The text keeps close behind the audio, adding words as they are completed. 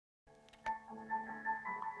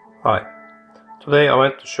Hi, today I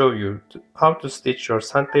want to show you how to stitch your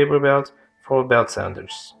sandpaper belt for belt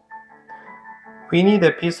sanders. We need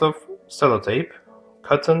a piece of sellotape,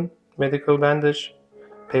 cotton, medical bandage,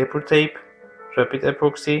 paper tape, rapid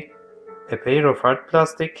epoxy, a pair of hard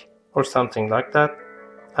plastic or something like that,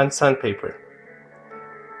 and sandpaper.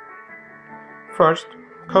 First,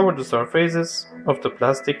 cover the surfaces of the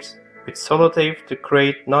plastics with sellotape to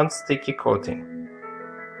create non-sticky coating.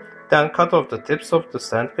 Then cut off the tips of the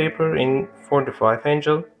sandpaper in 45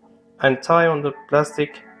 angle and tie on the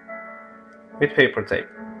plastic with paper tape.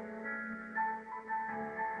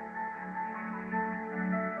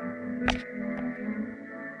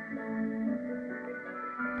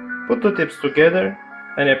 Put the tips together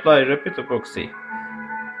and apply rapid epoxy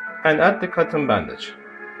and add the cotton bandage.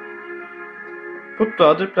 Put the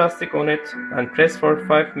other plastic on it and press for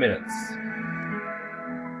 5 minutes.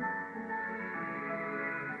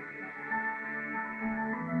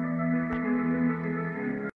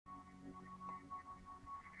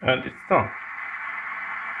 And it's done.